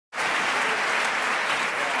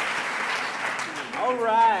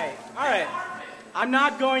All right. I'm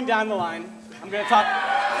not going down the line. I'm going to talk.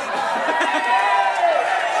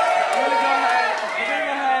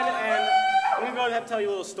 I'm going to go ahead and tell you a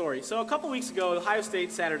little story. So a couple weeks ago, Ohio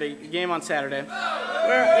State Saturday game on Saturday.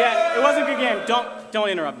 It wasn't a good game. Don't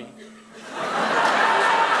interrupt me.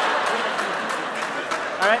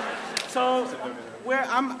 All right. So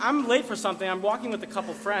I'm late for something. I'm walking with a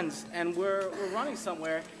couple friends, and we're running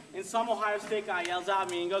somewhere. And some Ohio State guy yells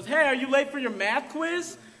at me and goes, "Hey, are you late for your math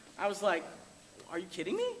quiz?" I was like, "Are you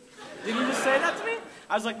kidding me? Did you just say that to me?"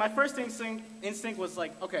 I was like, my first instinct was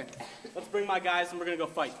like, okay, let's bring my guys and we're gonna go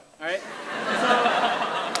fight. All right? So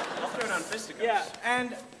let's throw down fisticuffs. Yeah,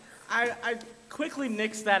 and I quickly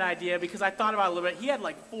nixed that idea because I thought about it a little bit. He had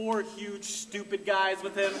like 4 huge, stupid guys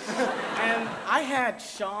with him, and I had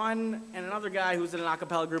Sean and another guy who's in an a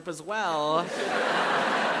cappella group as well.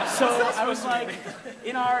 So I was like,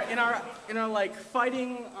 in our like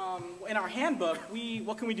fighting, in our handbook,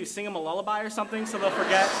 what can we do? Sing them a lullaby or something so they'll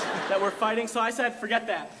forget that we're fighting. So I said, forget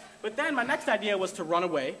that. But then my next idea was to run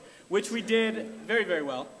away, which we did very, very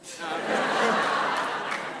well.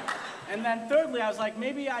 And then thirdly, I was like,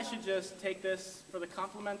 maybe I should just take this for the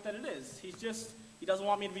compliment that it is. He doesn't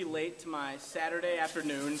want me to be late to my Saturday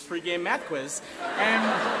afternoon pregame math quiz. And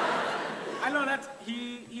I know that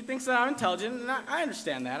he thinks that I'm intelligent, and I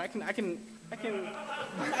understand that. I can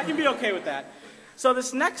be okay with that. So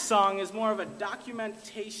this next song is more of a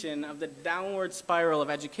documentation of the downward spiral of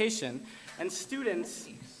education, and students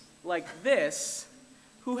like this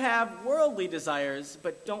who have worldly desires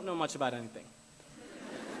but don't know much about anything.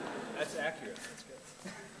 That's accurate. That's good.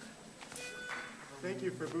 Thank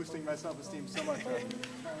you for boosting my self-esteem so much.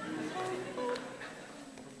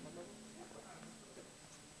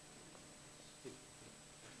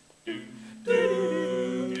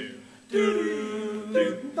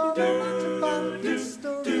 Don't know much about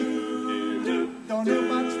history. Don't know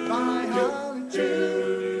much biology.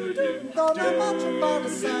 Don't know much about the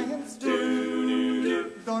science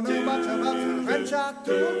too. Don't know much about the French I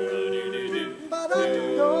do. But I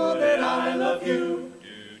do know that I love you.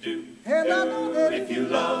 And I know that if you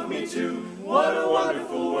love me too, what a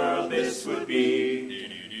wonderful world this would be.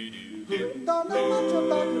 Don't know much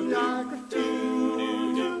about geography.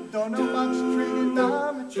 Don't know much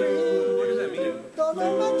trigonometry. What does that mean? Don't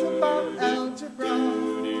know much about algebra.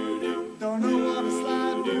 Don't know what a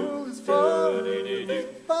slide rule is for.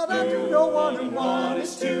 But I do know 1 and 1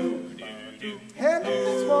 is 2. And if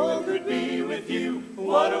this one could be with you,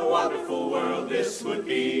 what a wonderful world this would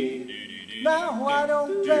be. Now I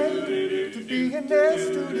don't claim to be an A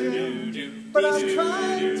student, but I'm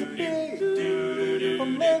trying to be. Or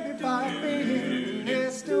maybe by being an A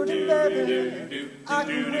student, baby, I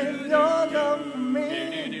can win your love for me.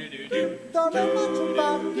 Don't know much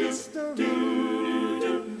about history.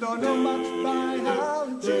 Don't know much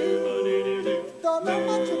biology. Don't know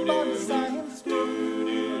much about the science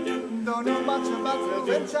too. Don't know much about the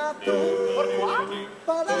French I do.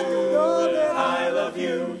 But I do know that I love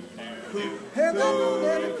you. And I know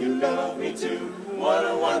that if you love me too, what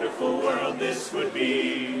a wonderful world this would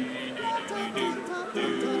be.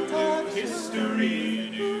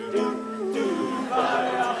 History,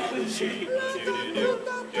 biology,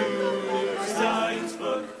 science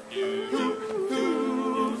book,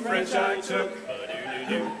 French I took.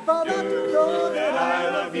 But I do know that I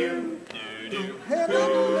love you. And I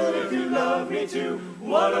know that if you love me too,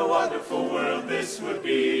 what a wonderful world this would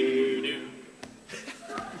be.